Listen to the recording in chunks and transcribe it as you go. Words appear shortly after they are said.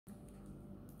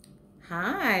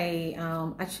Hi,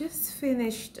 I just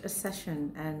finished a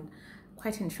session and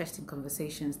quite interesting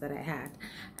conversations that I had.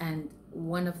 And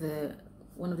one of the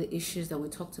issues that we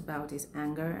talked about is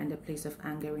anger and the place of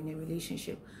anger in a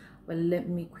relationship. But let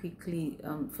me quickly,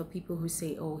 for people who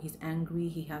say, "Oh, he's angry,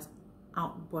 he has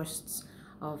outbursts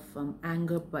of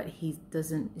anger, but he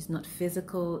doesn't. It's not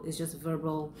physical. It's just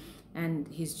verbal, and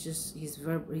he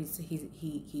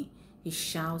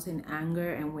shouts in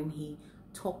anger, and when he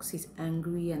talks he's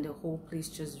angry and the whole place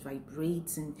just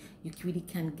vibrates and you really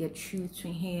can't get through to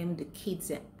him. The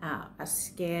kids are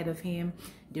scared of him.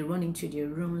 They run into their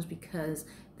rooms because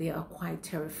they are quite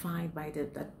terrified by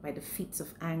the fits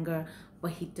of anger,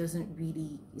 but he doesn't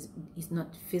really, he's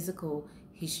not physical,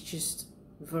 he's just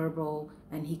verbal,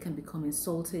 and he can become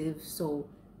insultive. So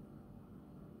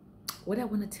what I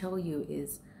want to tell you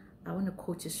is, I want to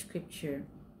quote a scripture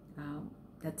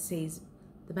that says,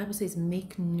 the Bible says,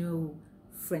 make no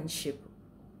friendship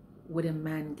with a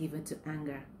man given to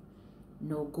anger,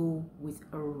 nor go with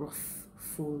a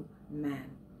wrathful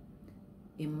man.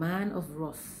 A man of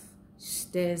wrath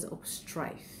stirs up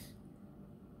strife,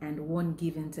 and one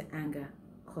given to anger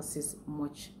causes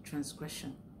much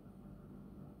transgression.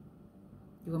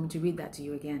 You want me to read that to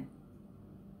you again?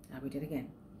 I'll read it again.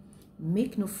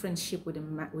 Make no friendship with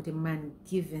a man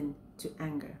given to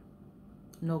anger,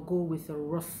 nor go with a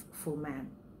wrathful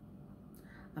man.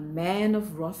 A man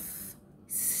of wrath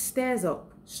stirs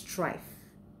up strife.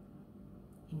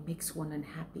 He makes one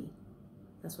unhappy.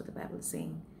 That's what the Bible is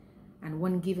saying. And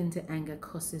one given to anger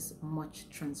causes much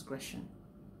transgression.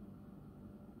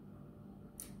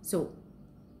 So,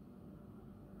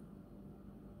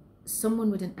 someone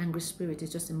with an angry spirit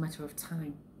is just a matter of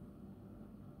time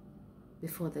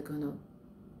before they're going to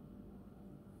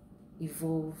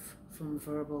evolve from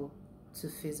verbal to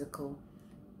physical.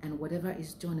 And whatever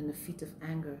is done in a fit of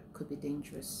anger could be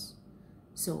dangerous.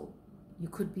 So you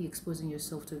could be exposing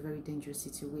yourself to a very dangerous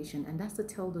situation. And that's to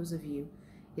tell those of you,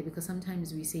 because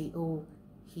sometimes we say, oh,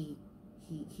 it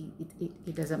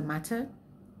doesn't matter.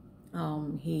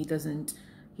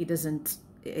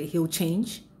 He'll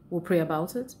change. We'll pray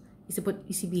about it. He said, but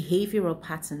you see, behavioral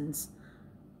patterns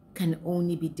can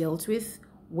only be dealt with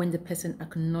when the person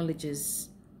acknowledges.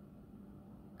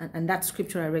 And that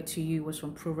scripture I read to you was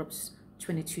from Proverbs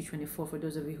 22:24, for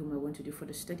those of you who might want to do for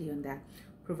the study on that.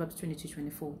 Proverbs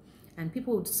 22:24. And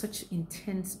people with such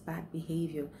intense bad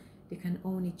behavior, they can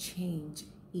only change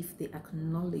if they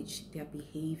acknowledge their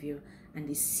behavior and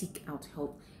they seek out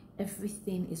help.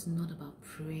 Everything is not about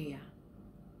prayer.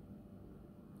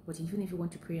 But even if you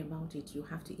want to pray about it, you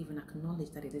have to even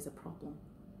acknowledge that it is a problem.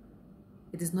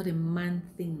 It is not a man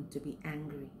thing to be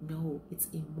angry. No, it's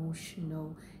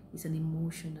emotional. It's an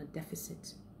emotional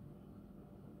deficit.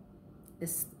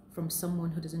 It's from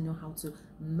someone who doesn't know how to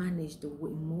manage the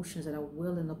emotions that are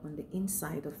welling up on the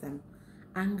inside of them.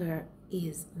 Anger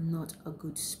is not a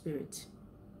good spirit.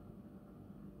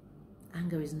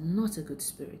 Anger is not a good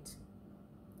spirit.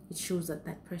 It shows that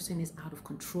that person is out of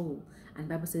control. And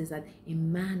the Bible says that a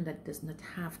man that does not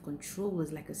have control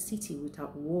is like a city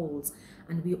without walls.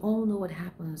 And we all know what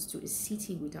happens to a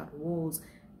city without walls.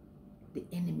 The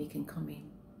enemy can come in.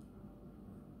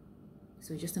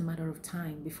 So it's just a matter of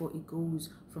time before it goes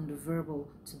from the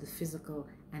verbal to the physical,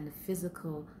 and the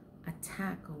physical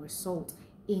attack or assault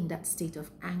in that state of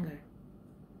anger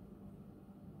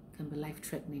can be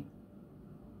life-threatening.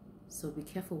 So be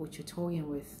careful what you're toying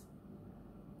with.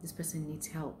 This person needs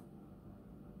help.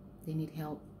 They need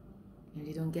help. And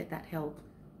if they don't get that help,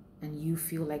 and you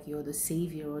feel like you're the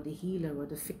savior or the healer or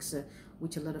the fixer,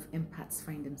 which a lot of empaths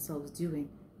find themselves doing,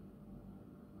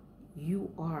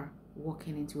 you are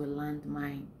walking into a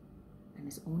landmine, and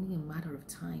it's only a matter of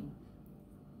time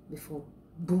before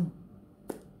boom,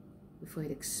 before it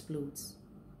explodes.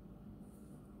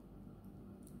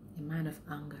 A man of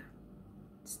anger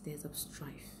stirs up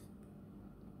strife.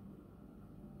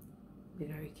 Be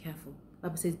very careful. The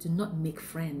Bible says, do not make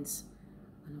friends.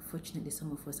 And unfortunately,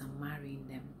 some of us are marrying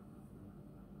them,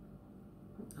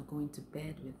 are going to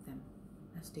bed with them.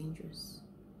 That's dangerous.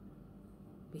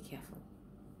 Be careful.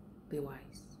 Be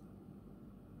wise.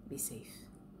 Be safe.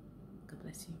 God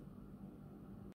bless you.